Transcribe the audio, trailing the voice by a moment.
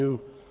You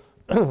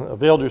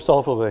availed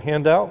yourself of a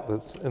handout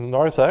that's in the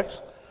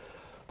narthex.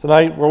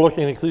 Tonight we're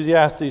looking at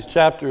Ecclesiastes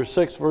chapter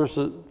 6,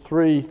 verses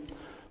 3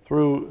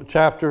 through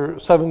chapter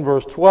 7,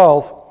 verse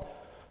 12.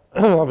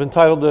 I've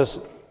entitled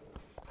this,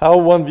 How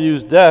One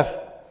Views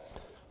Death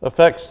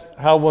Affects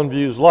How One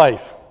Views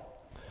Life.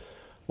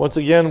 Once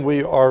again,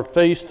 we are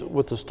faced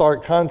with the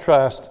stark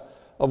contrast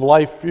of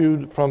life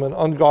viewed from an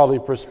ungodly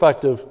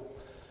perspective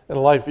and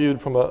life viewed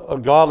from a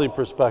godly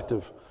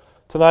perspective.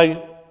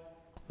 Tonight,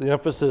 the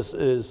emphasis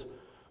is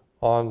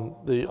on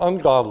the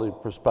ungodly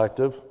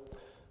perspective,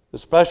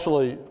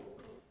 especially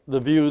the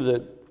view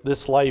that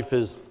this life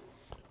is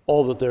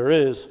all that there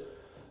is,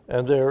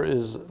 and there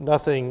is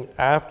nothing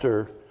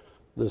after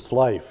this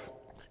life.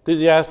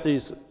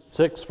 Ecclesiastes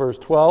 6, verse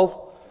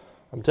 12,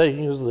 I'm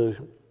taking as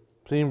the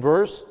theme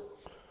verse.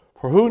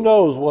 For who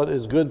knows what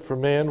is good for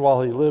man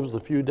while he lives the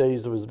few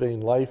days of his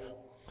vain life,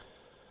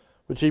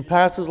 which he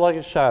passes like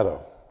a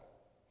shadow?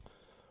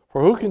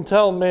 For who can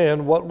tell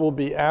man what will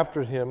be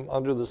after him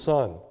under the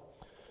sun?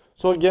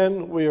 So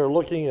again, we are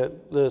looking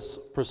at this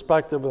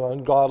perspective of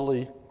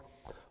ungodly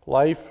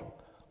life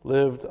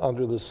lived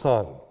under the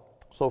sun.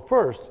 So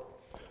first,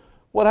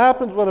 what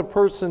happens when a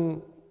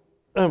person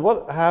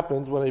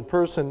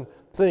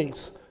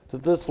thinks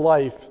that this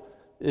life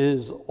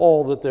is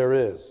all that there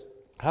is?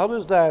 How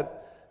does that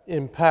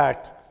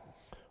impact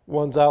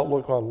one's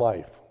outlook on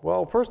life?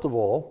 Well, first of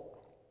all,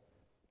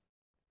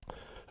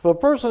 if a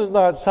person is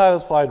not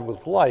satisfied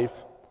with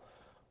life,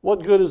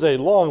 what good is a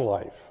long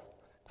life?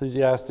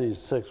 Ecclesiastes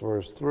 6,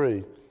 verse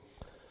 3.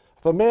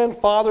 If a man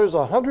fathers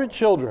 100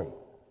 children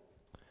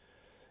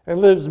and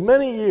lives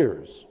many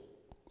years,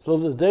 so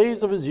the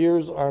days of his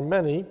years are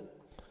many,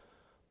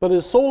 but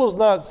his soul is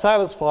not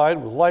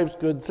satisfied with life's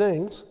good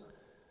things,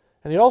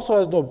 and he also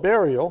has no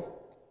burial,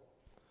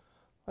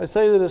 I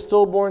say that a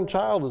stillborn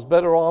child is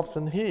better off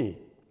than he.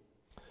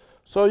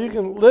 So you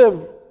can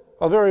live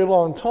a very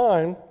long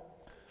time,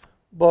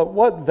 but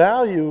what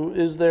value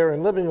is there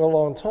in living a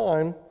long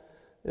time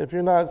if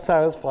you're not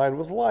satisfied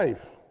with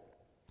life?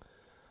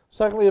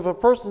 Secondly, if a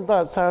person is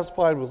not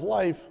satisfied with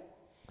life,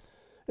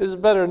 it is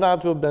better not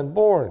to have been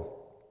born.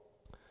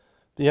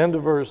 The end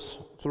of verse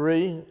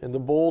 3, in the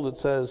bold, it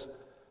says,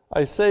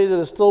 I say that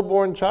a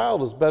stillborn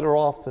child is better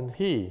off than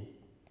he.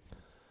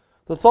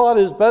 The thought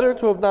is better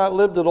to have not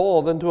lived at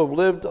all than to have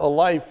lived a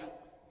life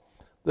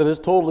that is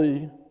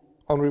totally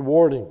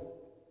unrewarding.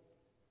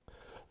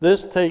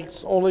 This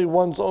takes only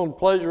one's own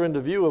pleasure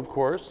into view, of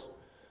course.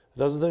 It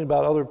doesn't think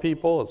about other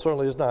people. It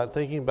certainly is not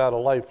thinking about a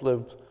life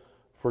lived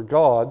for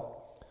God.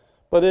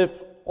 But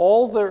if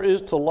all there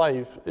is to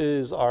life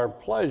is our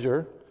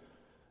pleasure,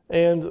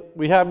 and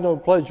we have no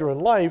pleasure in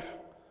life,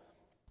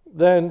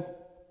 then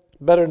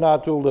better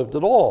not to have lived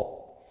at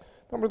all.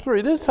 Number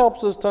 3, this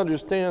helps us to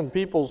understand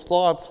people's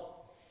thoughts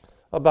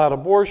about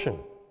abortion.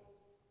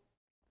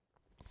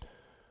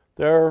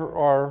 There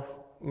are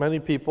many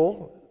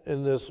people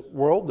in this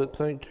world that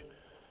think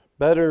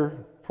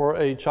better for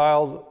a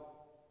child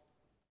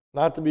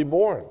not to be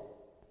born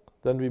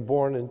than to be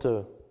born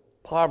into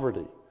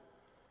poverty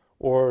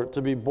or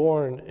to be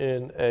born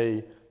in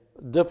a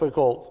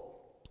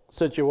difficult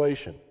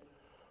situation,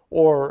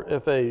 or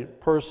if a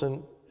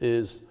person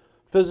is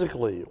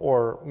physically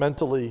or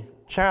mentally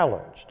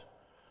challenged.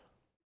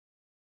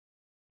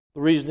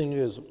 The reasoning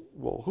is,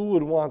 well, who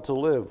would want to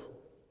live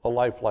a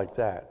life like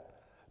that?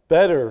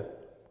 Better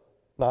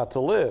not to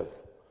live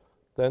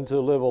than to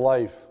live a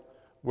life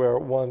where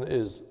one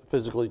is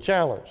physically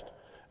challenged.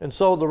 And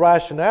so the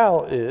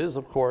rationale is,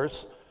 of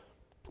course,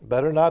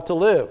 better not to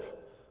live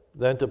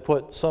than to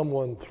put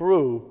someone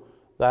through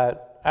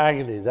that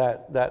agony,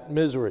 that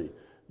misery.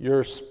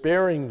 You're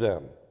sparing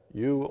them.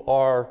 You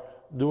are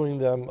doing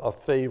them a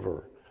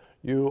favor.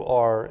 You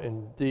are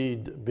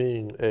indeed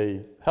being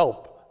a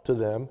help to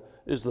them,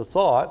 is the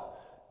thought,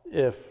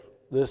 if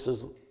this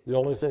is the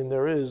only thing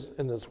there is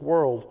in this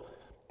world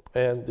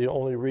and the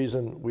only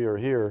reason we are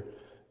here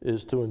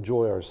is to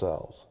enjoy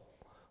ourselves.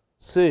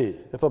 C,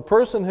 if a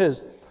person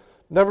has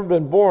never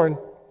been born,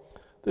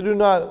 they do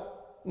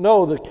not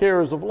know the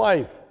cares of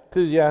life.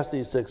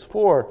 Ecclesiastes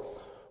 6:4.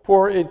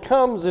 For it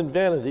comes in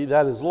vanity,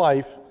 that is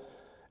life,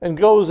 and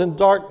goes in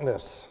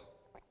darkness.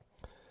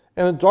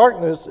 And in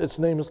darkness its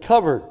name is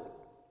covered.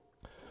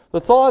 The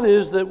thought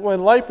is that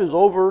when life is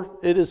over,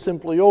 it is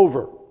simply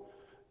over.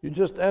 You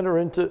just enter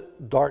into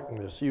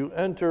darkness. You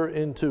enter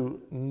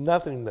into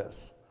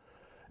nothingness.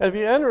 And if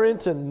you enter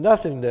into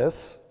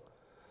nothingness,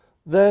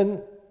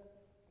 then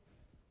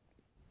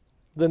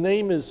the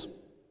name is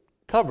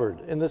covered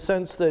in the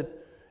sense that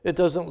it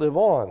doesn't live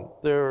on.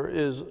 There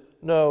is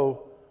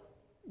no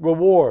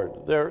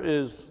reward. There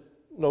is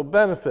no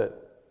benefit.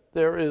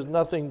 There is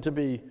nothing to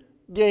be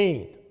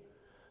gained.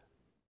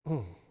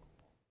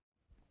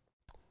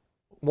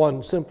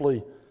 One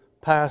simply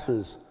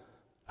passes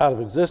out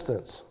of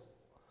existence.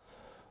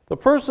 The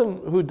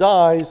person who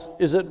dies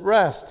is at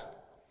rest,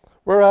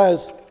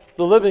 whereas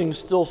the living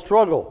still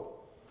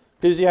struggle.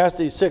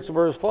 Ecclesiastes 6,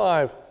 verse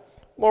 5.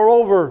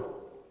 Moreover,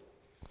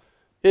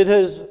 it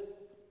has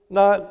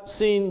not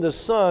seen the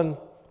sun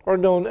or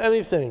known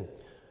anything,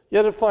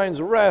 yet it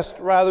finds rest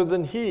rather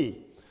than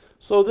he.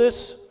 So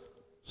this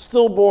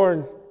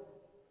stillborn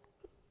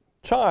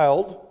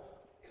child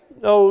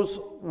knows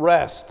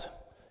rest,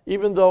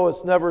 even though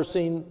it's never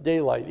seen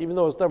daylight, even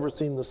though it's never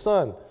seen the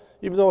sun,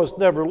 even though it's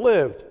never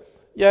lived,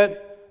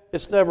 yet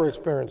it's never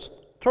experienced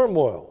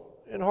turmoil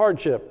and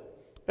hardship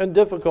and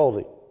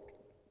difficulty.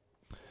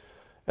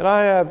 And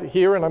I have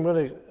here, and I'm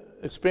going to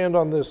expand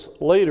on this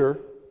later,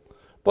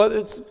 but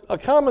it's a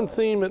common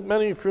theme at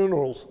many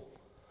funerals.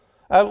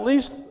 At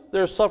least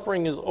their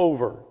suffering is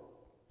over.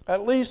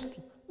 At least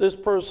this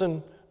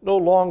person no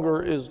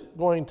longer is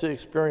going to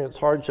experience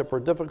hardship or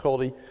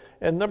difficulty.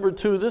 And number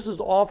two, this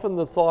is often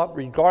the thought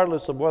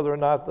regardless of whether or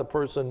not the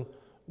person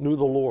knew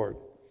the Lord.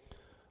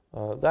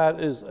 That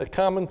is a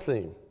common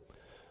theme.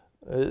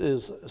 It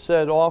is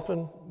said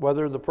often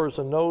whether the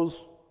person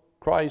knows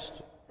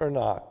Christ or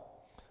not.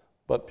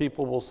 But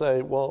people will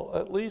say, well,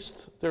 at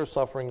least their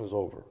suffering is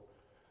over.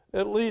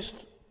 At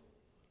least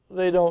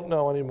they don't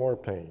know any more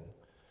pain.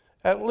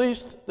 At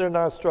least they're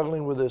not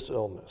struggling with this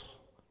illness.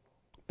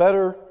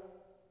 Better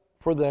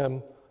for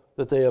them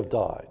that they have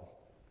died,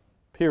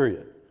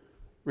 period,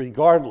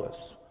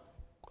 regardless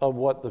of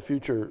what the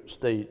future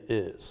state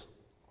is.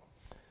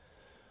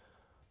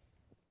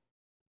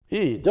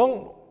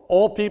 Don't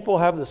all people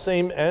have the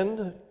same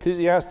end?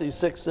 Ecclesiastes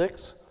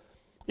 6:6.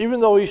 Even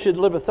though he should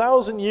live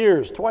 1,000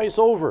 years twice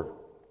over.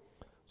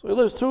 So he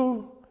lives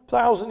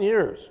 2,000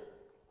 years,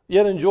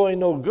 yet enjoy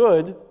no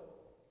good.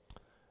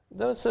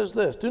 Then it says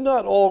this, do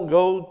not all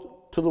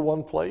go to the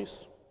one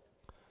place?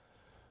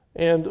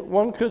 And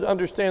one could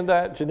understand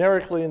that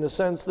generically in the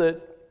sense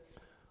that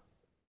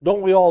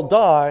don't we all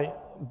die,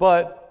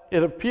 but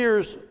it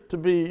appears to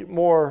be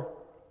more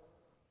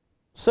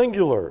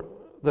singular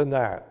than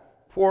that.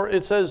 For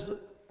it says,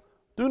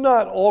 do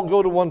not all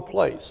go to one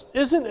place.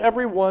 Isn't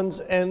everyone's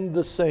end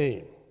the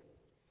same?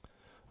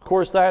 Of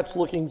course, that's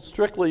looking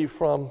strictly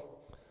from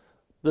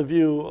the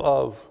view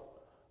of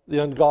the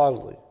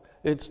ungodly.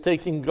 It's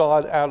taking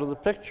God out of the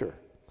picture.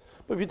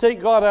 But if you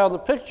take God out of the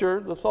picture,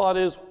 the thought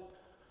is,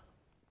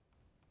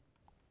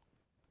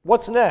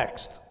 what's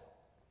next?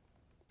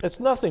 It's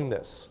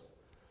nothingness.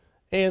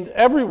 And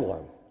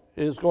everyone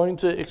is going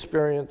to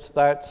experience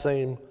that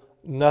same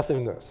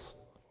nothingness.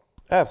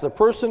 F, the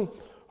person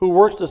who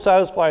works to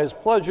satisfy his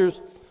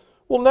pleasures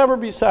will never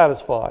be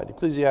satisfied.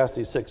 Ecclesiastes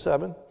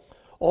 6:7.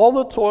 All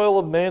the toil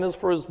of man is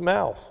for his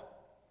mouth,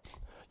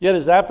 yet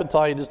his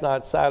appetite is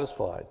not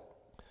satisfied.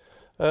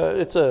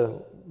 It's a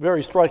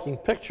very striking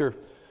picture.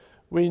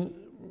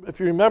 If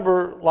you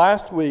remember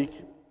last week,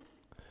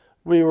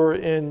 we were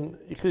in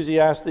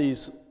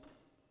Ecclesiastes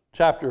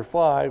chapter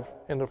 5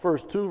 and the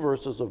first 2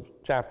 verses of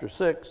chapter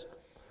 6.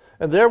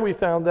 And there we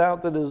found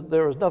out that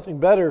there is nothing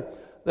better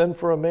than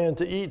for a man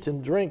to eat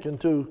and drink and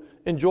to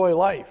enjoy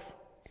life.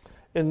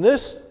 In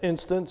this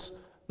instance,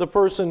 the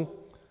person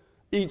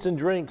eats and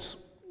drinks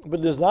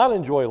but does not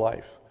enjoy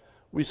life.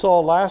 We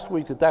saw last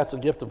week that that's a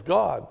gift of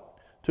God,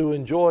 to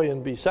enjoy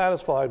and be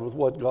satisfied with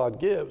what God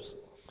gives.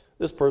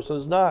 This person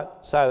is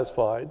not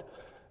satisfied.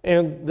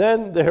 And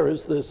then there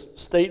is this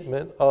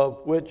statement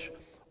of which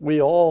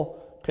we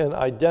all can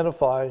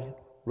identify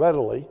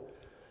readily,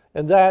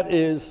 and that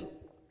is,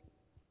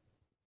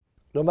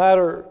 no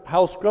matter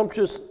how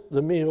scrumptious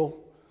the meal,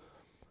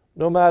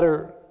 no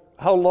matter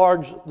how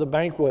large the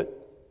banquet,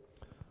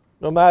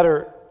 no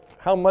matter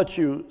how much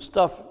you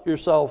stuff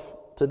yourself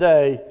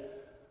today,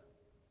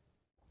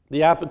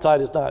 the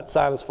appetite is not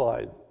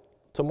satisfied.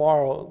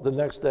 Tomorrow, the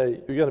next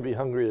day, you're going to be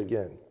hungry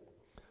again.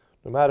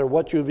 No matter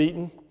what you've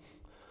eaten,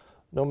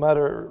 no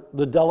matter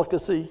the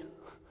delicacy,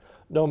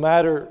 no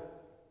matter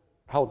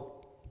how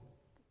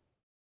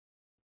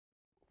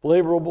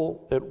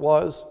flavorful it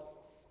was,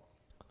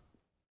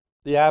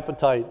 the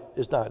appetite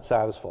is not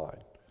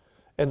satisfied.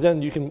 And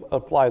then you can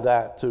apply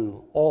that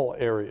to all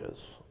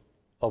areas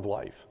of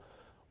life.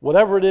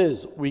 Whatever it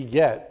is we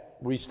get,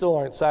 we still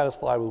aren't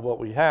satisfied with what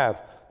we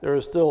have. There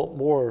is still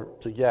more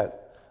to get.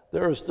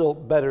 There is still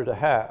better to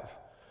have.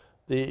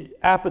 The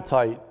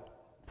appetite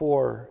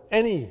for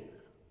any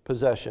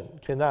possession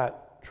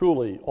cannot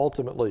truly,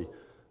 ultimately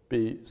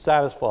be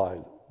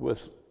satisfied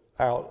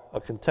without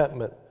a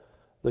contentment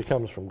that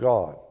comes from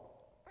God.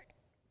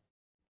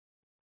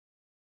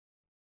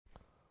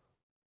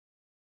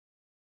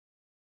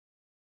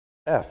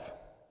 F.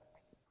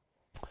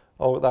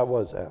 Oh, that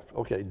was F.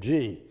 Okay,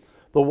 G.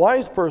 The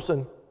wise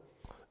person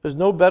is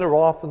no better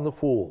off than the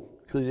fool.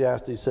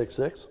 Ecclesiastes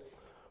 6:6.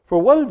 For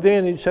what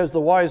advantage has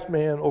the wise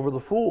man over the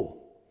fool?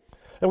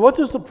 And what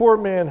does the poor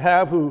man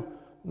have who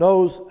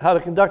knows how to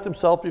conduct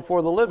himself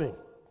before the living?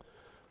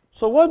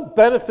 So what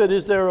benefit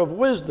is there of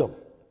wisdom?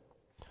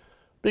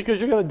 Because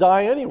you're going to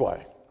die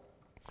anyway.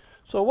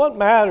 So what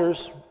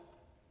matters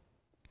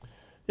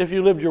if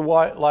you lived your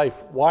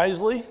life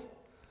wisely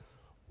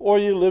or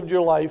you lived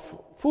your life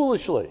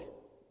foolishly?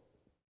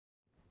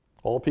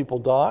 All people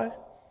die.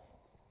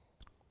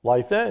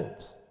 Life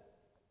ends.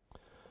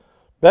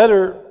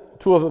 Better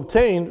to have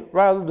obtained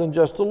rather than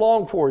just to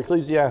long for.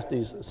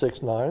 Ecclesiastes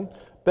 6:9.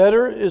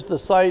 Better is the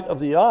sight of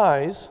the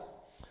eyes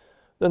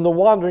than the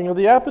wandering of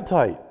the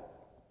appetite.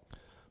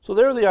 So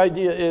there the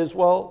idea is,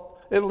 well,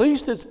 at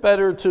least it's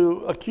better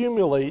to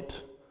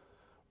accumulate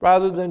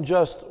rather than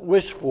just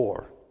wish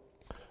for.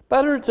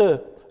 Better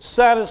to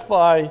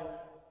satisfy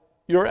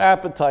your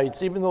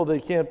appetites even though they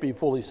can't be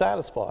fully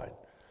satisfied.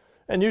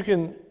 And you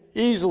can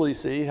easily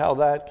see how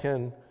that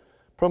can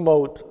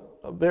promote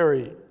a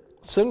very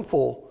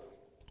sinful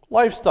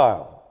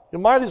lifestyle. You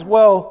might as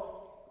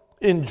well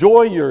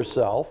enjoy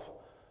yourself,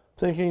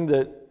 thinking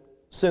that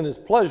sin is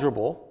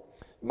pleasurable.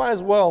 You might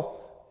as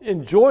well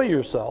enjoy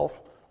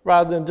yourself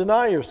rather than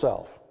deny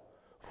yourself.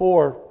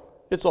 For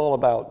it's all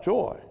about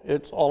joy.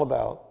 It's all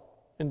about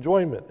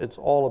enjoyment. It's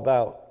all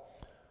about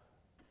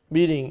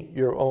meeting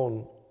your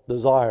own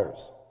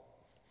desires.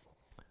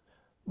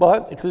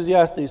 But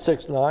Ecclesiastes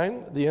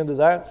 6:9, the end of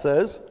that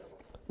says,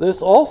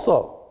 this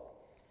also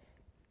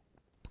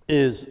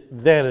is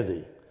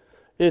vanity.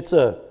 It's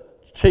a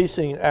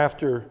chasing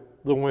after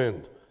the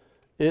wind.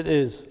 It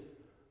is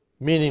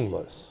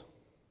meaningless.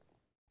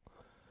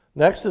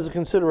 Next is a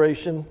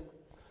consideration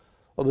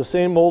of the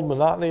same old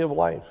monotony of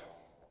life.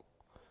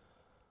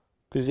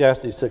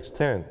 Ecclesiastes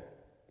 6:10.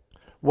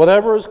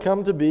 Whatever has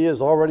come to be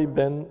has already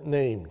been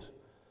named,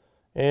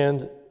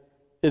 and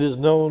it is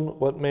known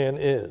what man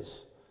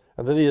is,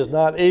 and that he is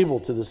not able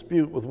to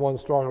dispute with one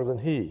stronger than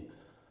he.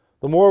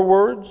 The more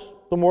words,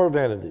 the more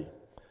vanity.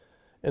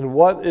 And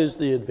what is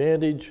the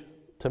advantage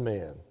to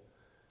man?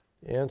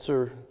 The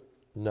answer,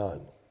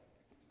 none.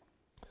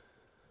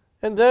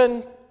 And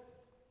then,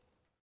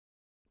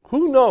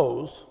 who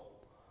knows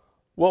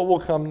what will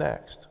come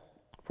next?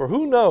 For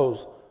who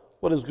knows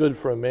what is good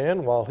for a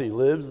man while he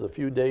lives the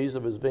few days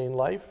of his vain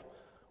life,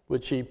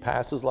 which he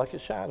passes like a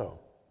shadow?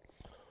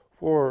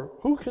 For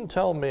who can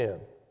tell man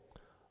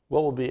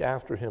what will be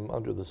after him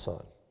under the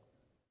sun?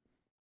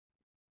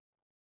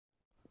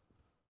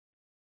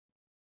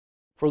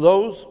 For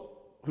those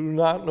who do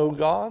not know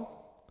God,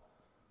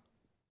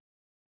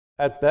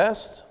 at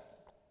best,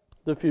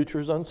 the future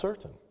is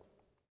uncertain.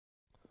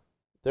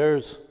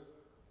 There's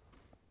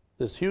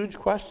this huge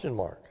question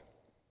mark.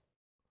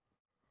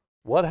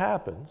 What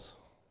happens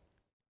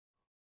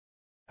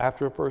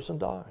after a person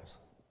dies?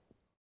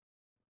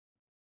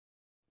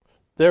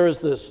 There is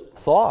this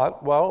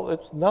thought, well,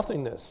 it's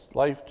nothingness.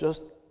 Life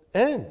just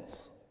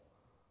ends.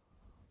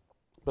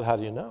 But how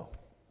do you know?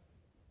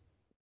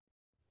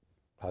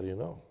 How do you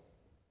know?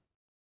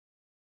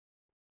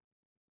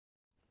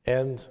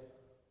 And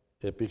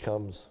it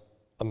becomes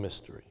a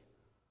mystery.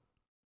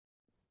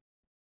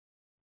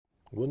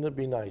 Wouldn't it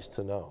be nice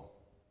to know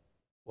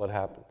what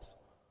happens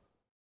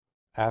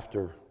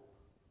after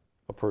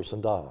a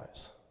person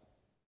dies?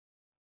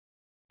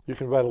 You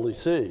can readily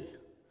see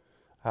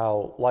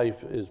how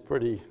life is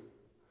pretty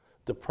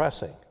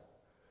depressing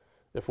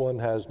if one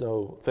has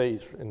no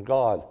faith in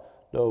God,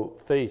 no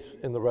faith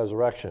in the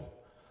resurrection,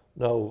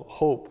 no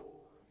hope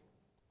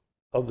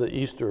of the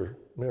Easter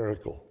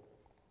miracle.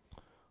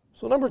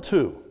 So number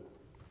 2,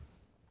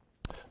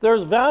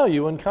 there's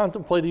value in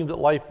contemplating that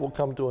life will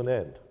come to an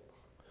end.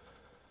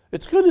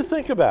 It's good to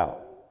think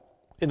about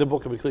in the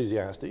book of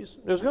Ecclesiastes.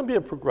 There's going to be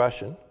a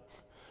progression.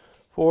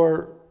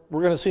 For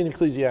we're going to see in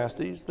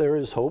Ecclesiastes, there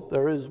is hope,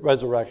 there is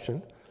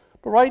resurrection.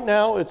 But right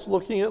now, it's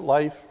looking at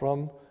life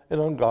from an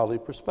ungodly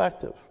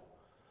perspective.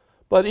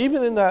 But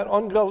even in that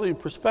ungodly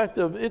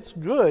perspective, it's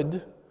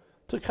good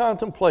to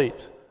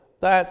contemplate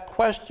that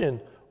question,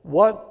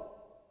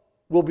 what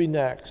will be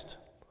next?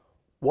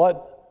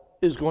 What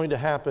is going to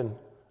happen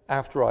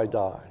after I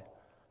die?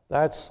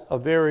 That's a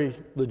very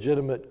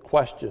legitimate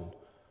question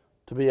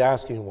to be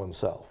asking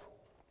oneself.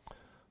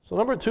 So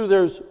number 2,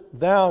 there's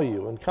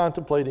value in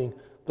contemplating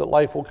that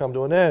life will come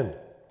to an end.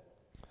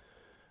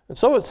 And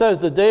so it says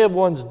the day of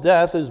one's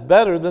death is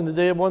better than the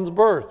day of one's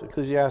birth,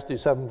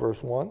 Ecclesiastes 7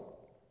 verse 1.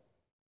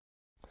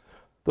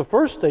 The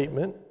first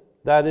statement,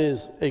 that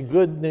is, a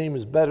good name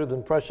is better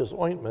than precious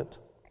ointment,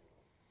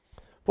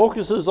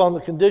 focuses on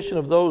the condition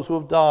of those who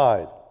have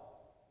died.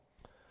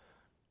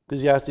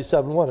 Ecclesiastes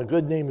 7:1, a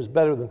good name is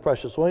better than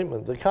precious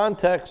ointment. The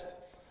context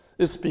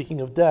is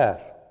speaking of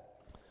death.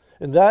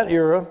 In that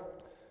era,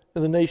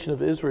 in the nation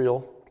of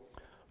Israel,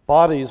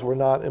 bodies were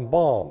not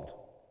embalmed.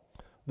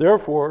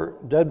 Therefore,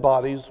 dead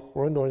bodies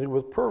were anointed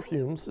with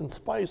perfumes and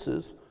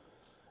spices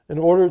in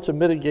order to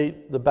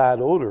mitigate the bad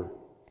odor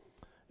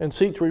and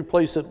seek to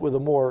replace it with a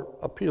more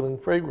appealing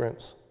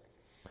fragrance.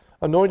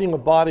 Anointing a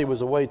body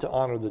was a way to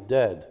honor the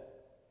dead.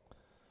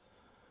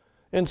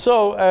 And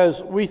so,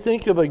 as we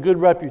think of a good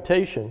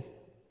reputation,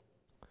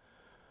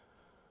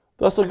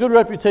 thus a good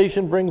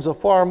reputation brings a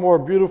far more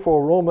beautiful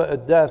aroma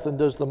at death than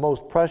does the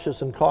most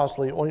precious and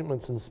costly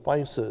ointments and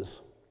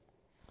spices.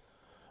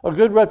 A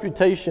good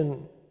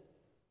reputation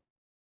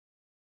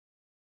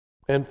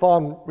and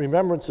fond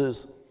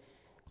remembrances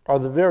are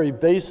the very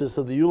basis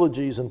of the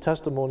eulogies and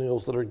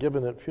testimonials that are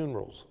given at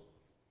funerals.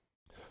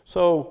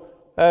 So,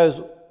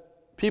 as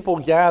people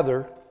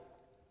gather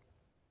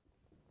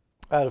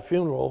at a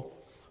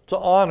funeral to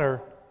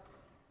honor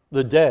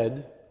the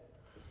dead,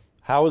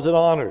 how is it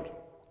honored?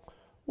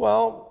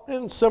 Well,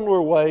 in a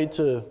similar way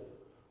to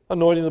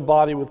anointing the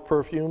body with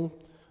perfume,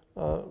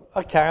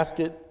 a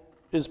casket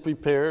is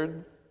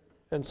prepared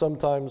and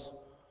sometimes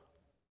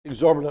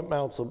exorbitant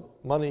amounts of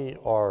money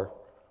are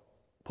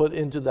put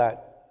into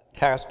that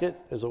casket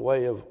as a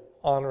way of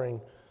honoring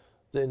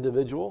the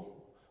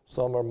individual.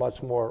 Some are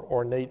much more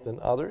ornate than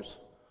others.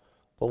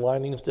 The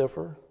linings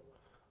differ.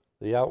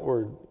 The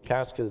outward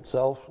casket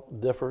itself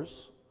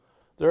differs.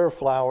 There are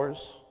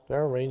flowers,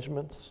 there are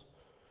arrangements,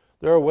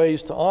 there are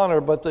ways to honor,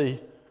 but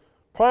the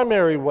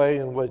primary way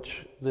in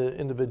which the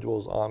individual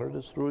is honored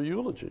is through a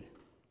eulogy,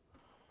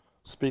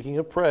 speaking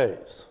of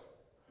praise,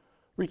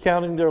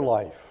 recounting their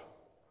life,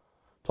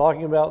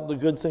 talking about the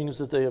good things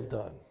that they have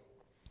done,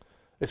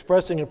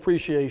 expressing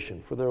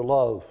appreciation for their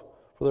love,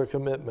 for their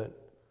commitment,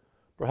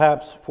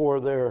 perhaps for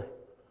their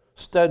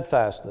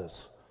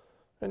steadfastness.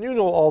 And you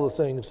know all the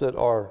things that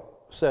are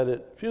said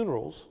at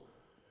funerals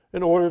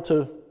in order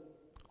to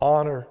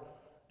honor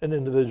an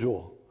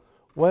individual.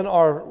 When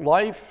our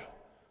life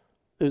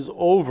is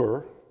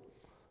over,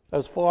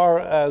 as far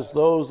as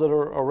those that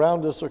are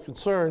around us are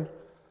concerned,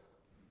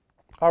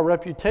 our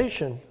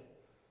reputation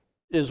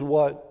is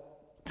what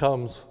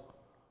comes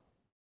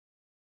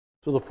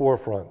to the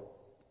forefront.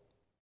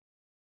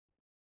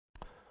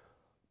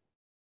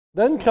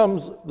 Then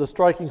comes the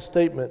striking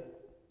statement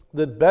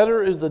that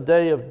better is the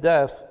day of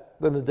death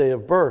than the day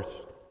of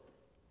birth.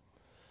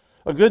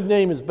 A good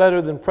name is better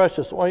than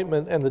precious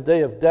ointment, and the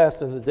day of death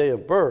than the day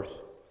of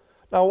birth.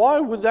 Now, why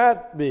would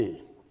that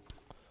be?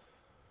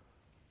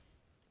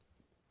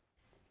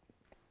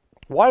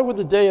 Why would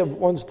the day of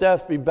one's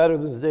death be better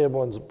than the day of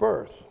one's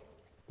birth?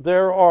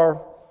 There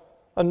are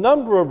a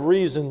number of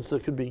reasons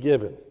that could be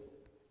given.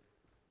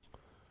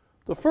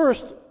 The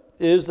first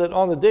is that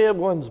on the day of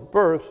one's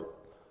birth,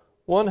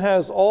 one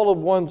has all of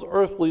one's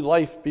earthly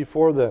life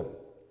before them.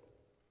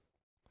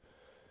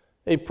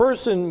 A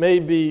person may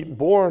be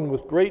born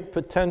with great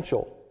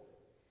potential,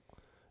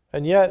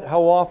 and yet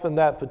how often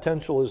that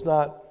potential is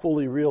not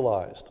fully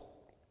realized.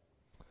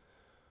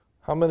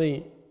 How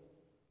many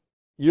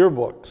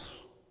yearbooks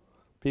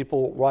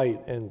people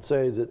write and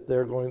say that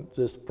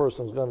this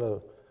person's going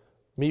to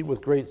meet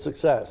with great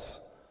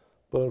success,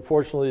 but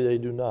unfortunately they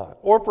do not.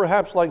 Or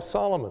perhaps like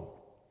Solomon,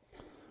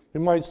 we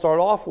might start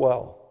off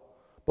well,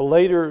 but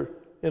later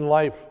in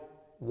life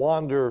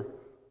wander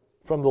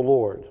from the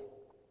Lord.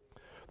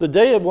 The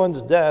day of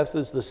one's death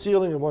is the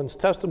sealing of one's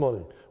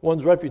testimony.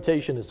 One's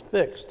reputation is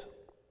fixed.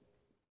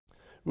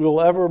 We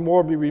will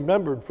evermore be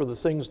remembered for the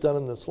things done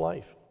in this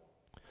life.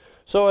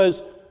 So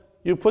as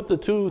you put the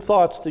two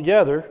thoughts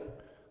together,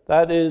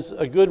 that is,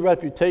 a good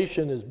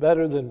reputation is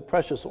better than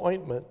precious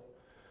ointment,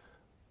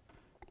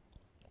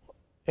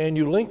 and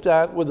you link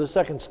that with the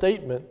second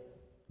statement,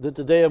 that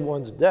the day of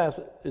one's death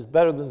is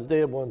better than the day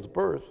of one's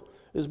birth,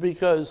 is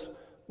because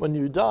when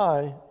you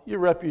die, your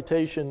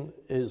reputation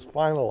is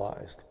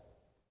finalized.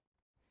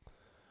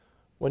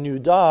 When you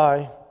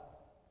die,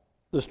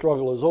 the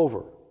struggle is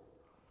over.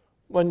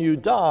 When you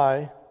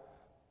die,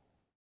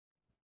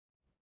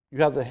 you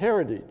have the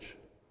heritage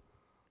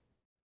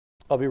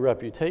of your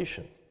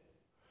reputation.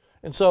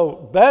 And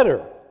so,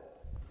 better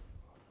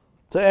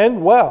to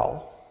end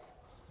well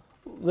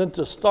than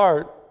to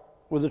start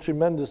with a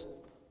tremendous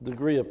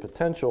degree of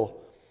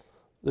potential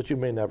that you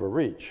may never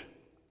reach.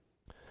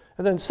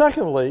 And then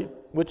secondly,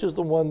 which is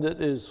the one that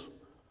is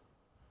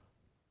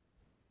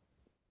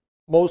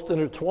most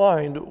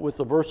intertwined with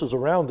the verses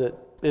around it,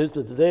 is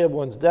that the day of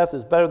one's death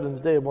is better than the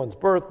day of one's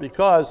birth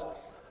because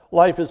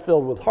life is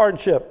filled with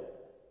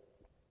hardship.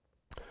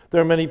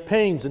 There are many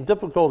pains and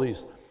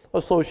difficulties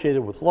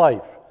associated with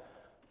life.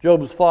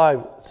 Job's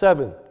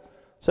 5:7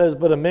 says,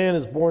 "But a man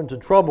is born to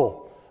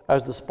trouble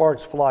as the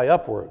sparks fly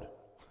upward."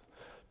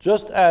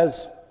 Just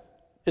as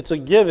it's a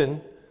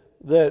given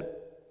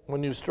that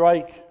when you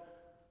strike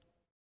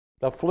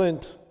a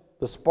flint,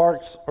 the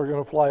sparks are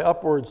going to fly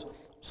upwards,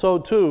 so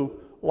too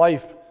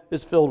life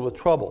is filled with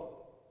trouble.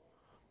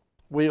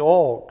 We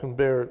all can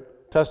bear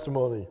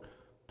testimony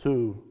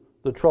to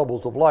the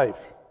troubles of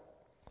life.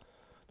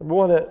 Number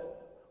one, at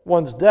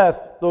one's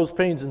death, those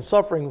pains and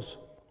sufferings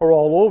are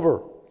all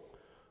over.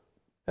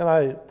 And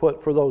I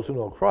put, for those who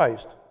know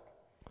Christ.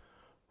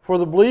 For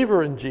the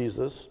believer in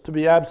Jesus, to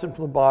be absent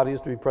from the body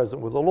is to be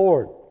present with the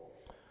Lord.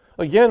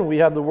 Again, we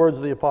have the words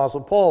of the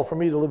Apostle Paul, "For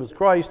me to live is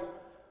Christ,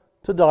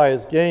 to die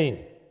is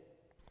gain."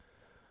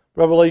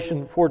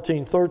 Revelation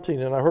 14:13,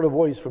 "And I heard a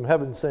voice from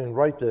heaven saying,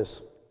 write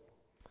this,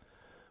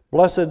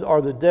 Blessed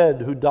are the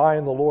dead who die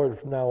in the Lord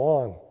from now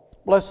on.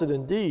 Blessed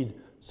indeed,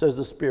 says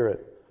the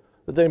Spirit,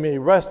 that they may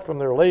rest from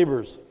their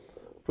labors,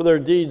 for their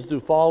deeds do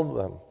follow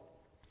them."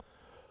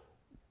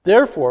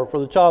 Therefore, for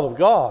the child of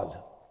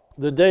God,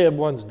 the day of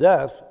one's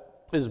death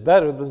is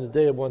better than the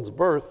day of one's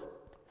birth,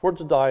 for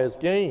to die is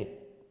gain.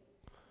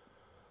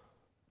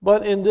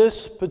 But in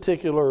this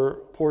particular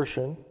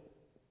portion,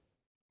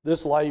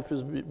 this life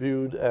is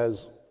viewed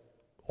as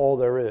all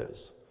there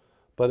is.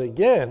 But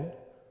again,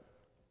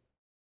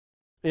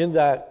 in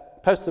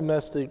that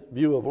pessimistic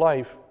view of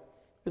life,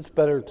 it's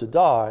better to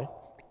die,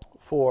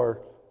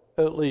 for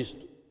at least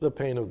the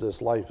pain of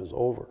this life is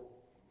over.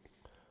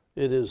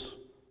 It is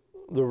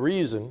the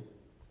reason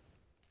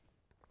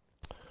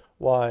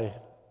why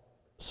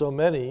so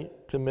many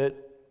commit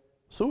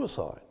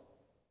suicide.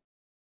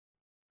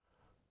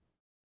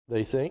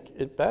 They think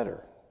it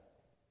better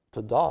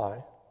to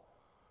die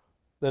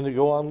than to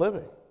go on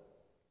living.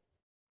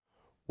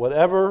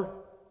 Whatever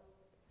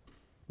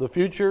the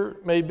future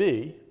may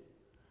be,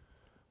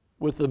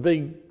 with the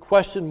big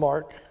question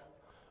mark,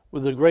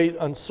 with the great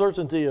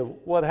uncertainty of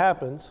what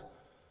happens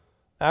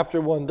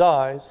after one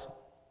dies,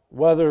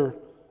 whether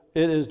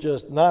it is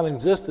just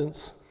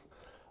non-existence,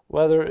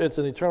 whether it's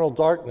an eternal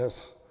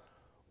darkness,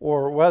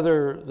 or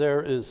whether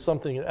there is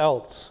something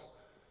else,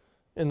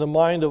 in the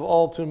mind of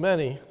all too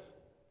many,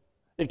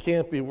 it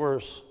can't be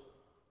worse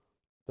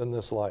than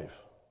this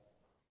life.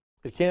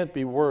 It can't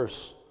be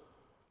worse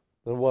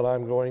than what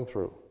I'm going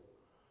through.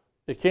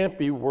 It can't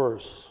be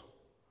worse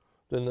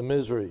than the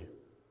misery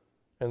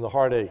and the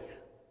heartache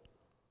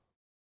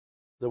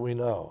that we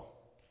know.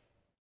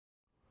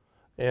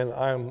 And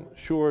I'm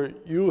sure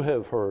you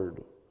have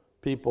heard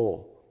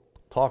people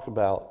talk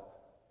about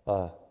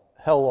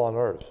hell on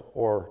earth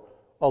or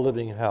a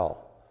living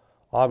hell.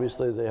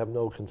 Obviously, they have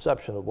no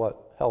conception of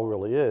what hell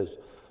really is,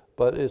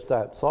 but it's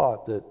that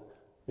thought that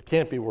it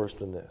can't be worse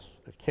than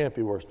this. It can't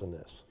be worse than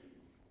this.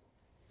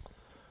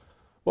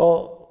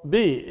 Well,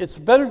 B, it's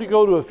better to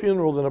go to a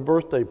funeral than a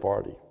birthday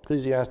party.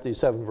 Ecclesiastes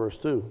 7, verse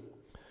 2.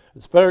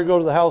 It's better to go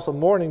to the house of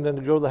mourning than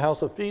to go to the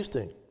house of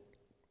feasting.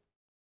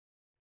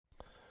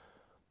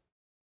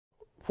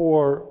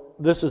 For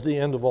this is the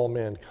end of all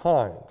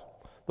mankind.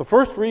 The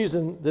first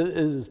reason that it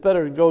is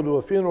better to go to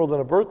a funeral than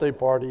a birthday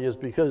party is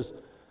because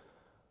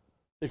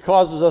it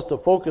causes us to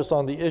focus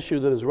on the issue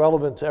that is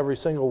relevant to every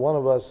single one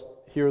of us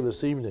here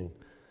this evening,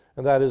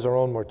 and that is our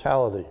own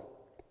mortality.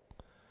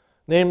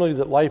 Namely,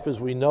 that life as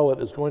we know it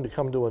is going to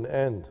come to an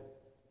end.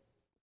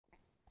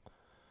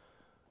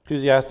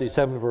 Ecclesiastes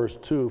 7, verse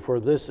 2, for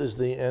this is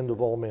the end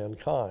of all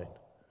mankind.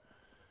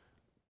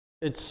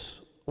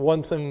 It's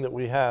one thing that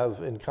we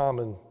have in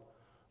common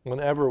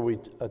whenever we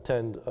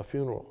attend a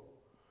funeral.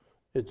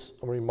 It's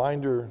a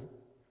reminder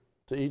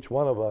to each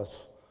one of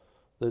us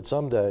that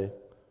someday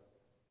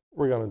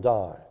we're going to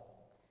die.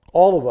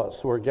 All of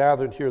us who are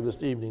gathered here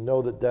this evening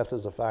know that death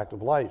is a fact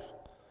of life.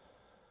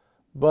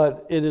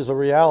 But it is a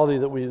reality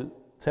that we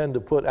tend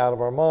to put out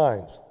of our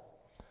minds.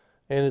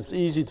 And it's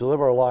easy to live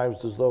our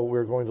lives as though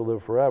we're going to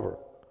live forever.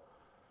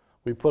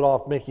 We put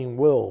off making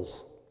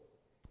wills,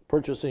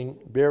 purchasing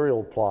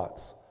burial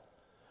plots,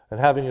 and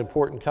having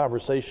important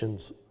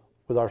conversations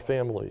with our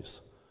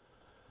families.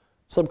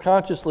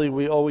 Subconsciously,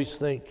 we always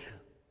think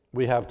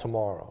we have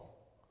tomorrow.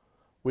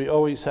 We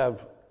always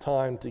have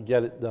time to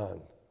get it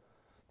done.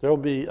 There will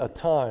be a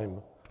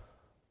time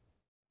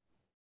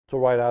to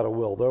write out a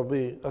will. There will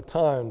be a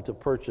time to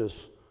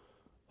purchase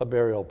a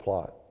burial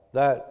plot.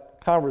 That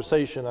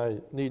conversation I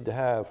need to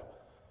have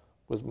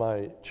with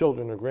my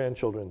children or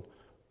grandchildren,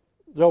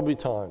 there'll be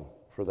time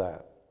for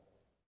that.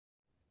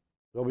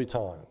 There'll be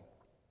time.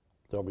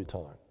 There'll be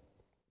time.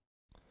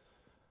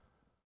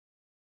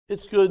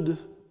 It's good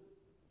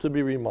to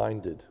be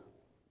reminded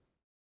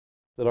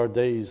that our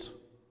days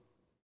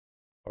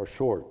are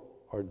short,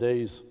 our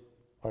days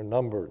are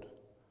numbered,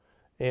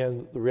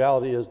 and the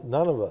reality is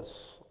none of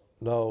us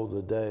know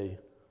the day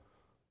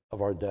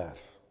of our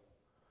death.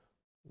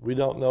 We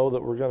don't know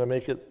that we're going to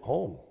make it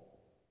home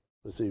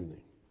this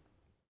evening.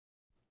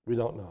 We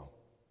don't know.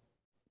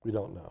 We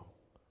don't know.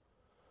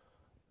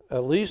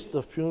 At least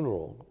the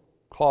funeral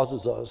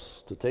causes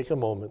us to take a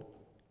moment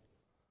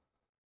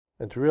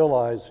and to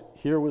realize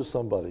here was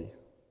somebody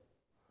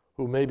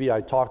who maybe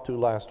I talked to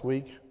last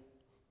week,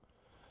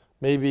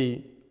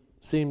 maybe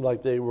seemed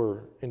like they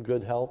were in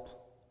good health.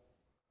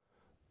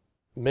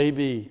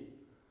 Maybe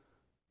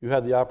you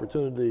had the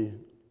opportunity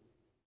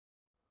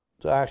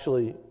to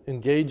actually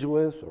engage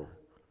with or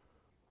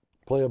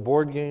play a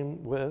board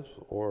game with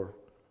or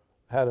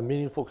had a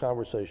meaningful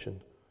conversation,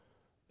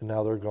 and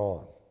now they're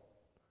gone.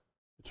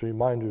 It's a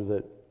reminder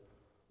that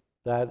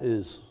that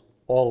is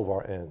all of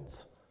our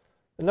ends.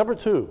 And number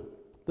two,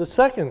 the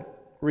second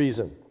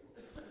reason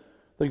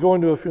that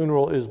going to a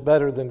funeral is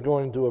better than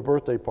going to a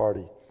birthday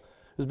party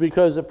is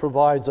because it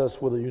provides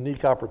us with a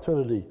unique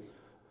opportunity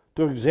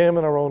to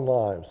examine our own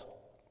lives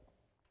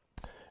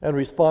and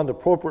respond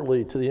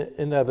appropriately to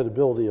the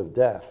inevitability of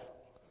death.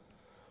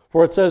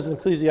 For it says in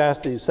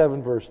Ecclesiastes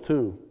 7, verse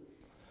 2,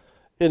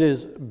 it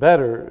is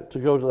better to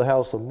go to the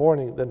house of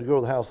mourning than to go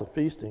to the house of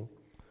feasting.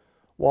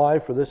 Why?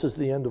 For this is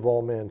the end of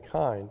all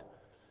mankind.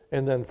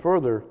 And then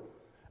further,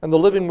 and the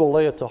living will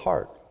lay it to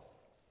heart.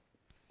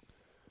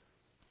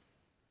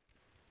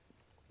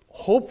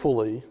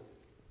 Hopefully,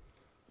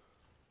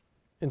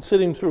 in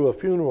sitting through a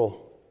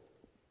funeral,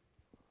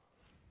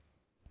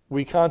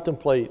 we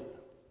contemplate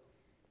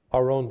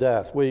our own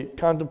death. We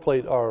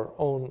contemplate our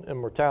own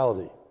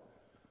immortality.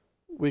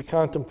 We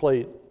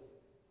contemplate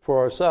for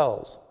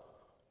ourselves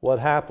what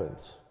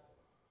happens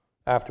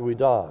after we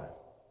die.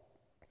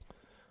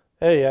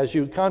 Hey, as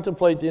you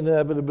contemplate the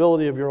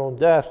inevitability of your own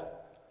death,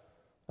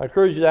 I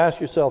encourage you to ask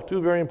yourself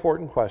two very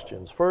important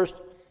questions.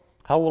 First,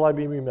 how will I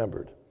be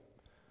remembered?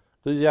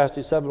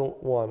 Ecclesiastes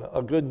 7:1,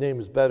 a good name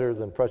is better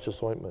than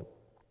precious ointment.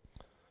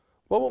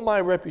 What will my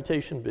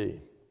reputation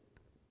be?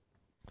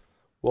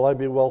 Will I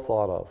be well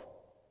thought of?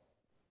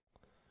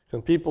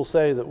 Can people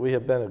say that we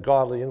have been a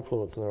godly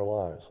influence in their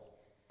lives?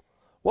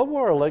 What will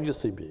our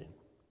legacy be?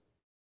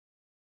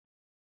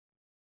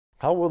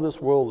 How will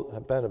this world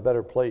have been a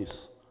better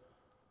place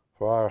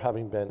for our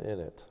having been in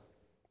it?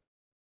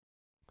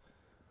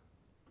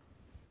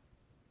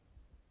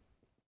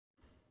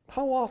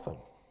 How often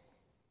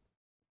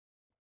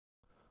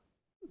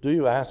do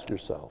you ask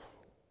yourself,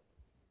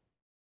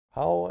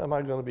 how am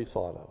I going to be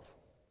thought of?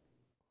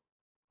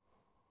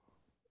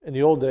 In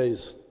the old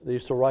days, they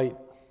used to write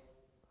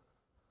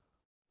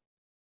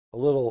a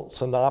little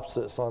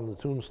synopsis on the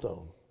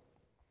tombstone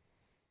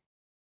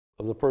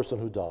of the person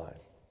who died.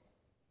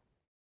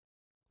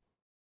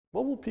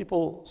 What will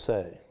people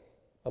say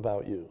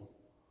about you?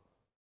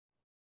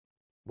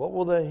 What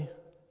will they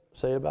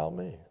say about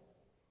me?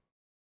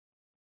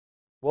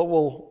 What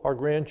will our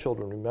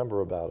grandchildren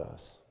remember about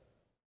us?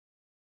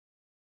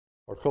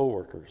 Our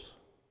coworkers?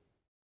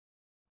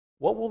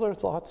 What will their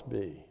thoughts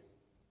be?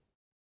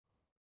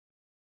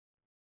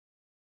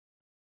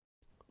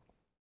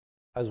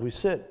 As we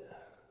sit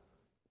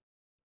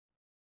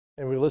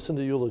and we listen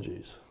to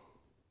eulogies,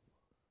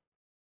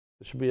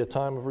 it should be a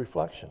time of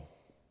reflection.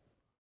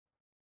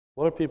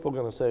 What are people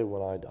going to say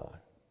when I die?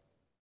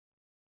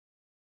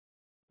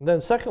 And then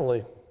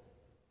secondly,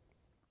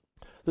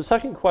 the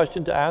second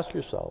question to ask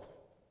yourself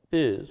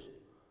is,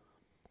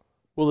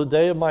 will the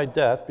day of my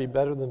death be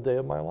better than the day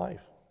of my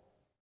life?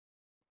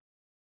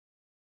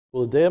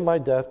 Will the day of my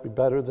death be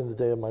better than the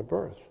day of my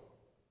birth?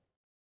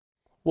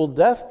 Will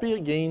death be a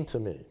gain to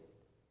me?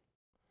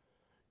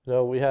 You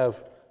know, we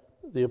have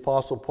the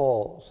Apostle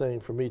Paul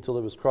saying, for me to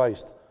live is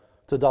Christ,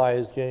 to die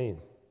is gain.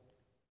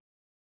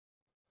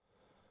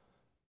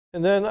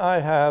 And then I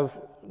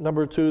have,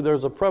 number two,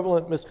 there's a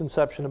prevalent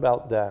misconception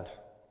about death.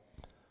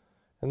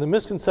 And the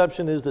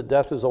misconception is that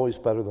death is always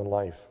better than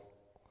life.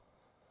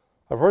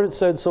 I've heard it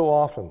said so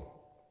often,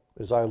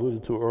 as I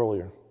alluded to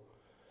earlier,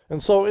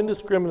 and so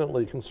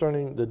indiscriminately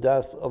concerning the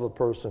death of a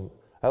person,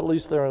 at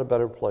least they're in a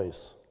better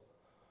place.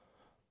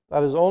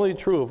 That is only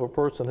true if a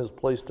person has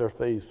placed their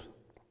faith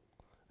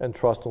and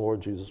trust in the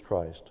Lord Jesus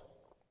Christ.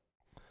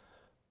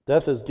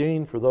 Death is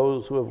gain for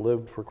those who have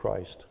lived for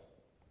Christ.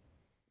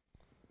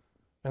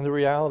 And the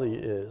reality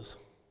is,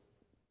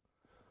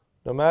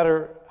 no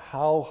matter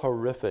how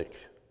horrific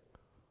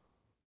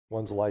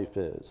one's life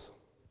is,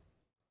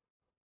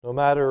 no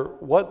matter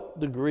what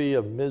degree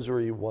of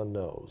misery one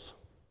knows,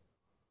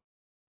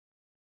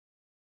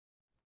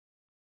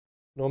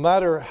 no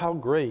matter how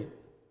great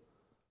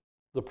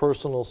the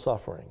personal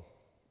suffering,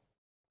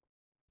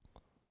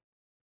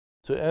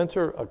 to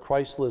enter a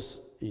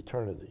Christless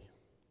eternity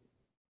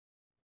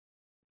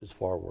is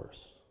far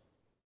worse.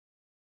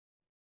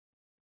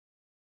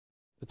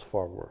 It's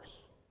far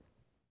worse.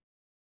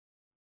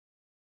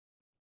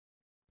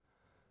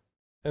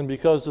 And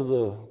because of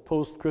the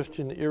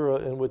post-Christian era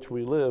in which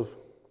we live,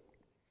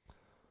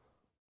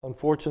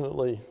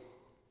 unfortunately,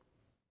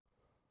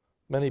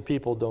 many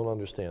people don't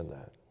understand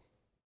that.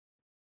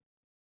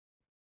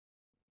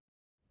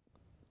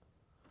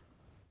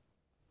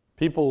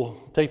 People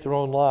take their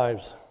own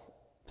lives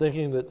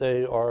thinking that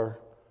they are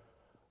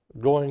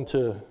going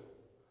to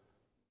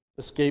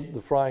escape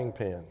the frying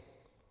pan,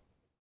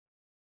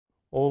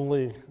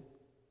 only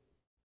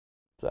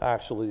to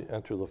actually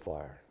enter the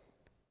fire.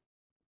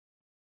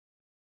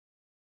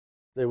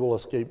 They will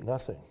escape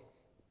nothing.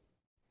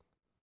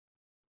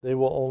 They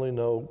will only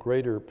know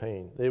greater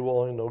pain. They will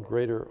only know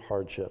greater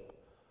hardship.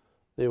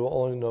 They will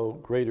only know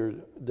greater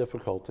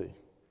difficulty.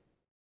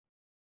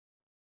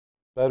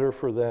 Better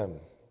for them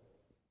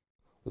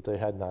that they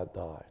had not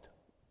died.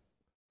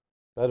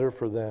 Better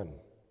for them,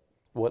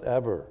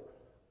 whatever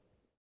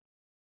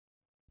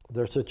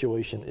their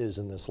situation is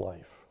in this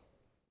life.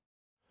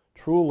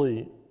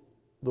 Truly,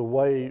 the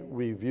way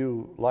we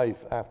view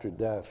life after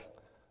death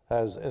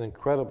has an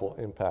incredible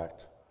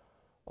impact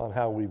on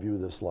how we view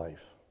this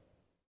life.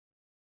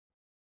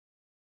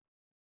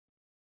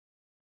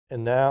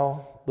 And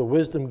now, the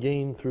wisdom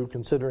gained through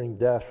considering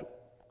death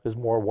is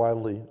more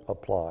widely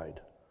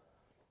applied.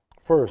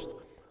 First,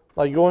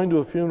 like going to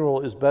a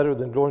funeral is better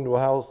than going to a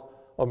house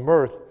of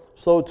mirth,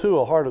 so too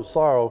a heart of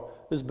sorrow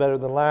is better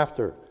than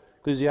laughter.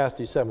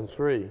 Ecclesiastes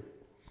 7:3.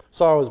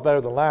 Sorrow is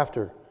better than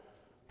laughter,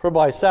 for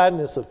by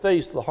sadness of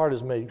face the heart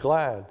is made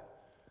glad.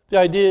 The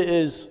idea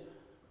is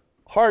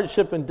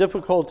hardship and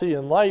difficulty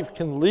in life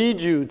can lead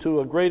you to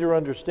a greater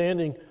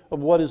understanding of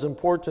what is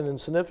important and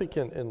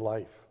significant in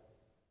life.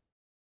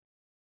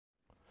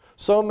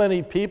 So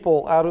many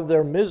people, out of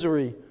their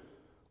misery,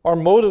 are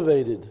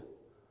motivated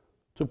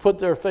to put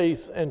their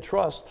faith and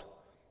trust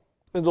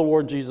in the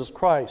Lord Jesus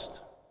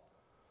Christ.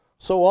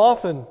 So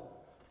often,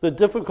 the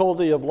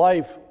difficulty of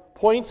life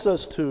points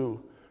us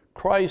to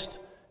Christ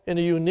in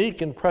a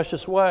unique and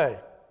precious way.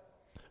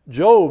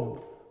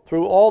 Job,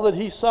 through all that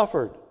he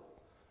suffered,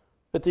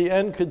 at the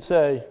end could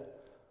say,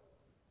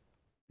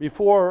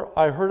 before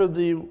I heard of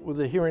thee with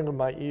the hearing of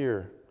my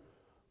ear,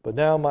 but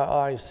now my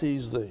eye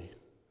sees thee.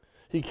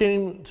 He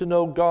came to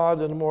know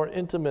God in a more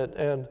intimate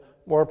and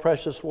more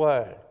precious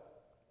way.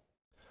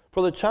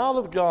 For the child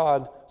of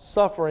God,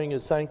 suffering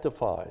is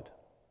sanctified.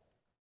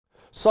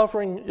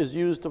 Suffering is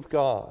used of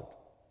God.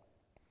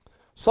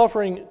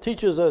 Suffering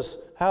teaches us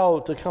how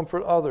to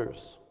comfort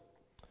others.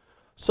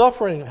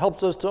 Suffering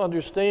helps us to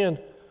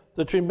understand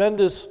the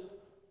tremendous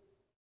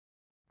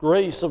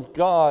grace of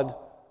God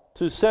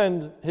to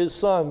send his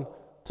Son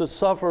to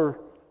suffer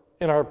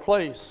in our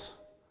place.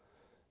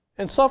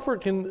 And suffering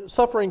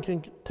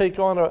can take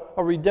on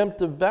a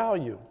redemptive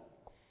value.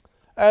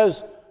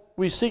 As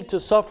we seek to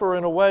suffer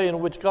in a way in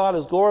which God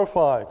is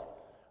glorified,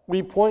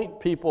 we point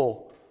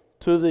people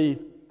to the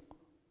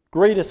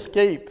great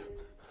escape.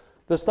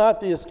 That's not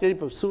the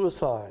escape of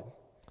suicide,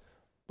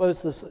 but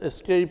it's the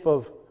escape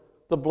of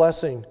the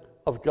blessing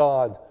of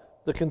God,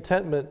 the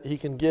contentment he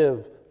can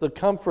give, the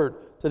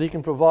comfort that he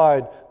can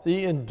provide,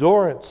 the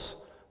endurance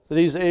that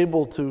he's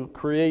able to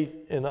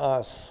create in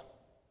us.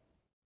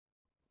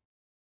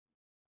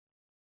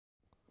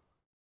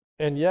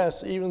 And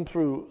yes, even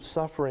through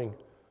suffering,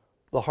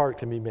 the heart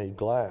can be made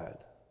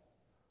glad.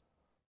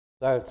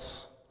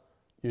 That's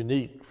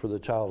unique for the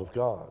child of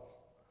God.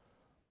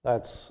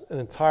 That's an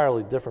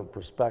entirely different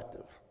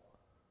perspective.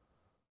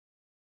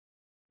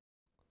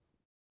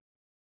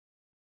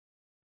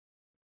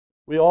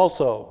 We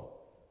also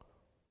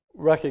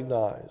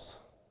recognize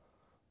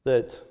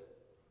that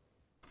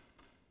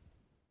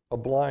a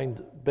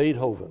blind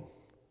Beethoven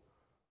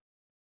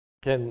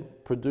can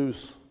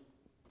produce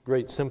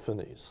great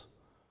symphonies.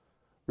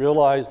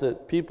 Realize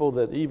that people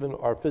that even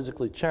are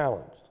physically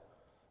challenged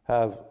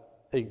have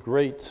a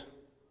great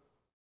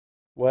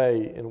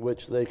way in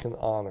which they can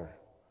honor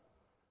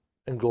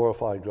and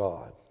glorify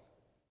God.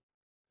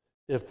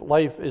 If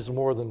life is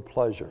more than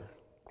pleasure,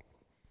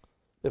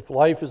 if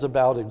life is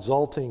about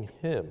exalting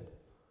him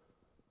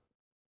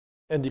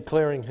and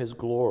declaring his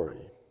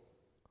glory,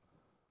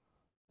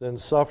 then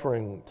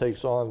suffering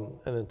takes on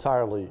an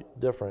entirely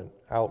different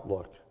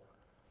outlook.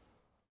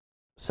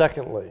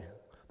 Secondly,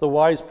 the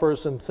wise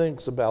person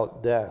thinks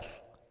about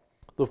death.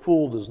 The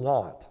fool does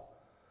not.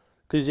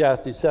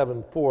 Ecclesiastes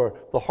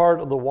 7:4, the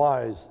heart of the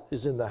wise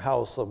is in the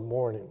house of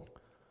mourning,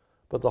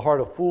 but the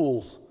heart of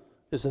fools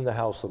is in the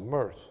house of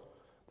mirth.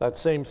 That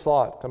same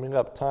thought coming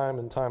up time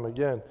and time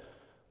again.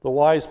 The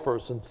wise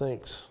person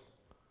thinks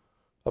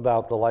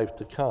about the life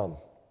to come.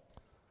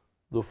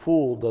 The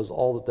fool does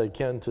all that they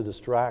can to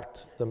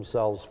distract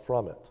themselves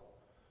from it,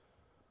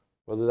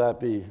 whether that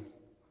be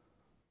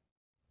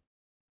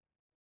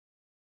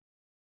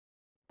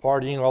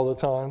partying all the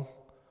time,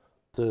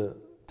 to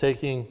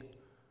taking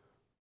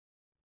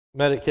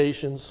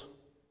medications,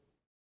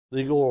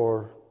 legal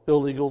or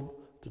illegal,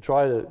 to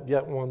try to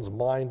get one's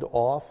mind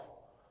off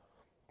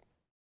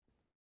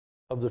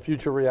of the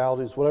future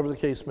realities, whatever the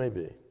case may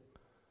be.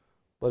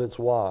 But it's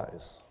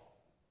wise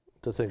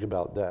to think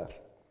about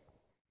death.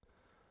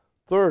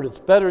 Third, it's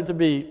better to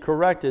be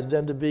corrected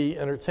than to be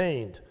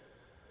entertained.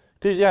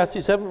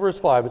 Ecclesiastes 7 verse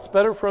 5, it's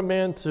better for a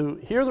man to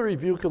hear the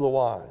rebuke of the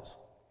wise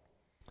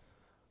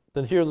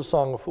than hear the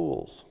song of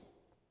fools.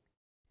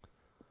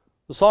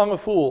 The song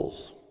of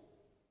fools,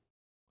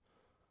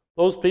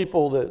 those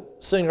people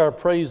that sing our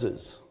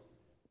praises,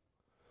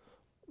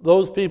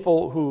 those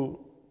people who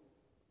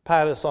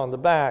pat us on the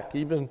back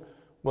even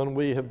when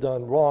we have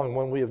done wrong,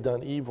 when we have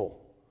done evil,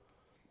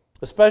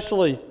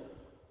 especially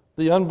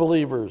the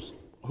unbelievers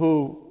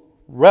who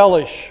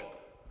relish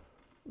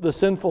the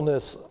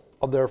sinfulness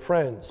of their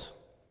friends,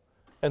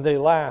 and they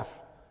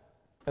laugh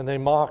and they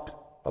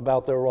mock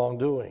about their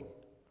wrongdoing.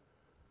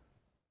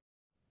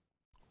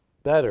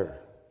 Better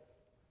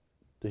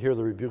to hear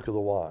the rebuke of the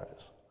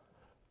wise.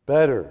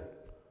 Better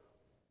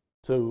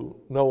to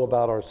know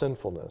about our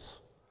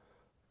sinfulness.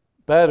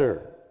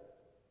 Better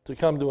to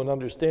come to an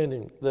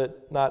understanding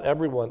that not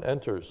everyone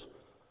enters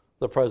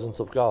the presence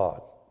of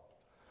God.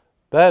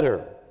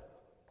 Better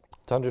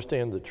to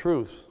understand the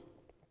truth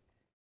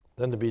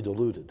than to be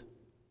deluded.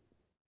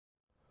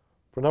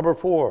 For number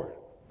 4,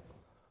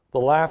 the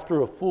laughter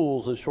of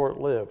fools is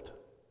short-lived.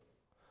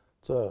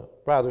 It's a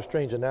rather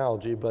strange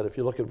analogy, but if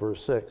you look at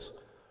verse 6,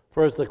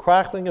 for as the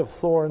crackling of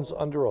thorns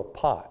under a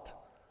pot,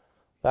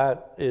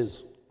 that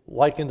is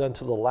likened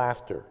unto the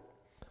laughter.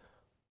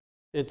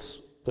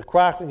 It's the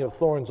crackling of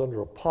thorns under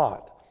a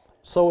pot.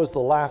 So is the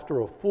laughter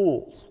of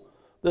fools.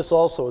 This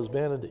also is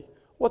vanity.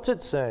 What's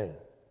it saying?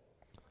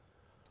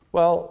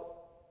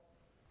 Well,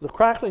 the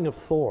crackling of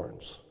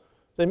thorns,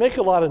 they make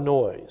a lot of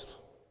noise,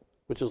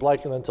 which is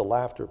likened unto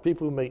laughter,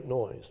 people who make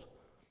noise.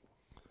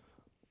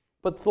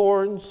 But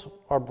thorns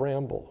are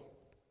bramble.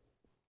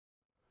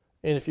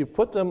 And if you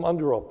put them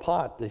under a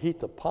pot to heat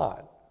the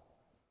pot,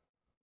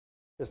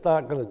 it's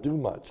not going to do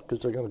much because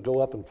they're going to go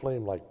up in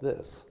flame like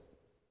this.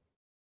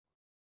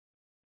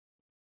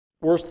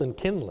 Worse than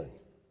kindling.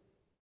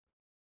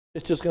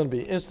 It's just going to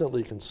be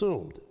instantly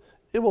consumed.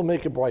 It will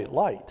make a bright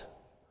light,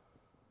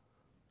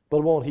 but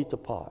it won't heat the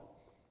pot.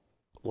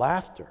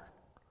 Laughter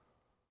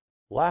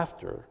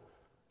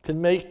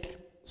can make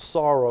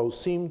sorrow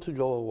seem to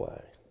go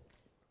away,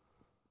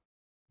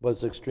 but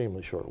it's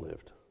extremely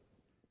short-lived.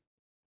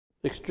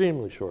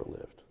 Extremely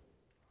short-lived.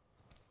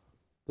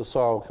 The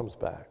sorrow comes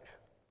back.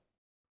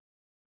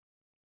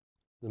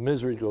 the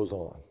misery goes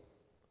on.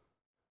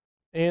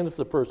 And if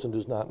the person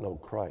does not know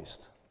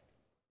Christ,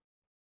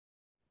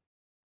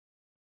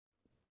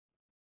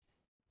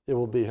 it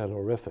will be an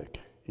horrific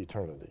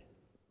eternity.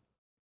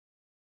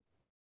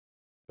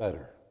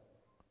 Better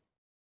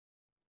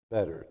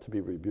to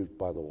be rebuked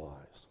by the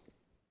wise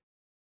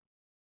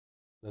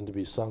than to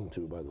be sung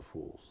to by the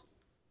fools.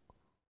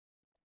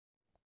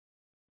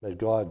 May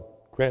God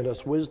grant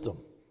us wisdom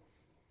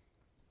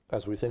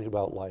as we think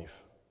about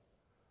life,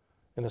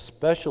 and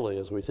especially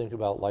as we think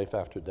about life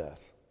after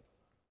death,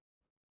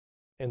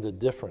 and the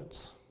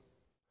difference,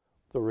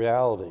 the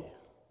reality.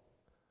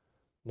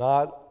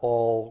 Not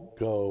all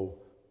go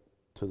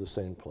to the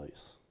same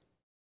place.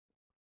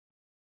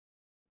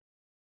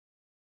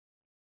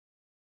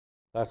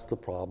 That's the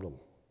problem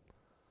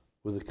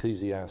with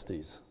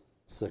Ecclesiastes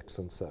 6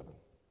 and 7.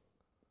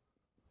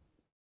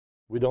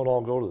 We don't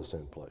all go to the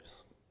same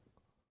place.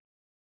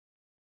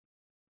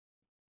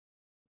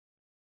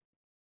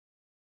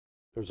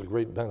 There's a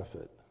great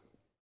benefit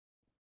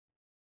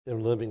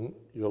in living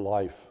your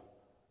life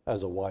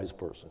as a wise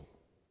person,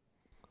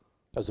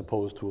 as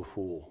opposed to a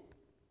fool.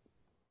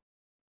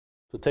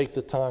 To take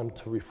the time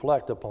to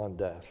reflect upon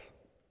death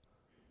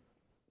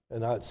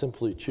and not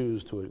simply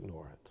choose to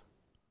ignore it.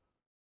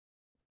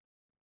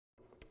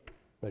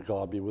 May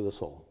God be with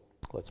us all.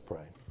 Let's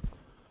pray.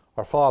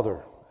 Our Father,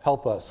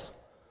 help us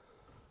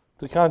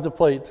to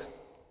contemplate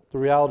the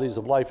realities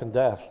of life and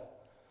death,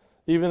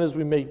 even as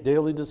we make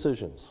daily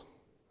decisions,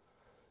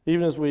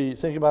 even as we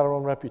think about our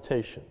own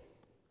reputation,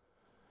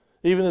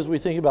 even as we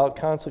think about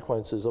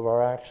consequences of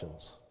our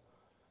actions,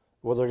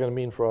 what they're going to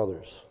mean for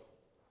others.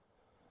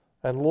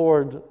 And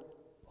Lord,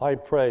 I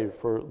pray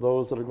for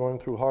those that are going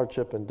through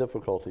hardship and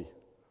difficulty.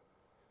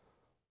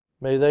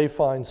 May they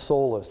find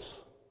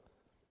solace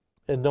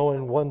in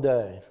knowing one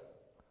day,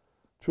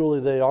 truly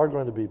they are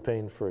going to be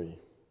pain-free.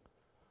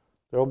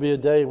 There will be a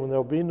day when there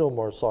will be no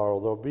more sorrow,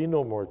 there will be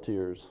no more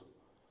tears,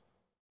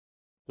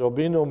 there will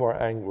be no more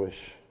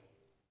anguish,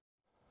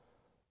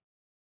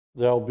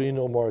 there will be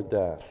no more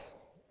death.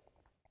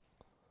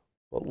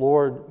 But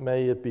Lord,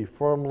 may it be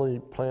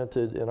firmly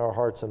planted in our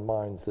hearts and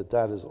minds that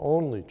that is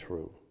only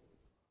true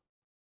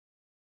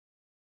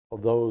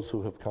of those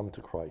who have come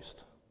to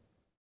Christ,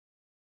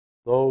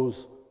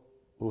 those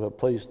who have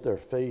placed their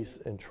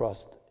faith and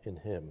trust in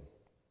Him.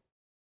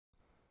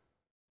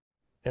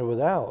 And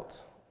without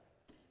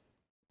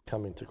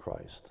coming to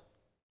Christ,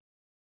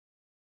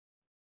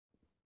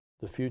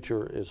 the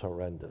future is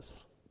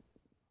horrendous.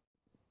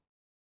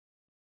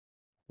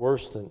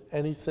 Worse than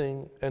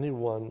anything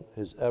anyone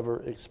has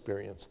ever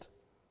experienced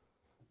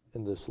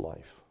in this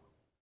life.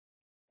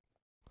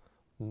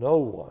 No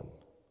one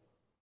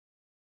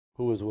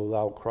who is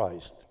without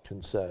Christ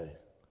can say,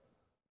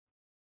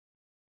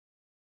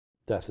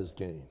 death is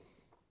gain.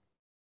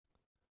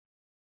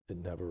 It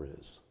never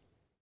is.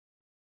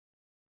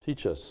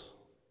 Teach us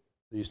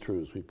these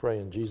truths, we pray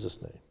in Jesus'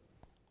 name.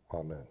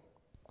 Amen.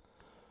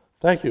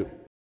 Thank you.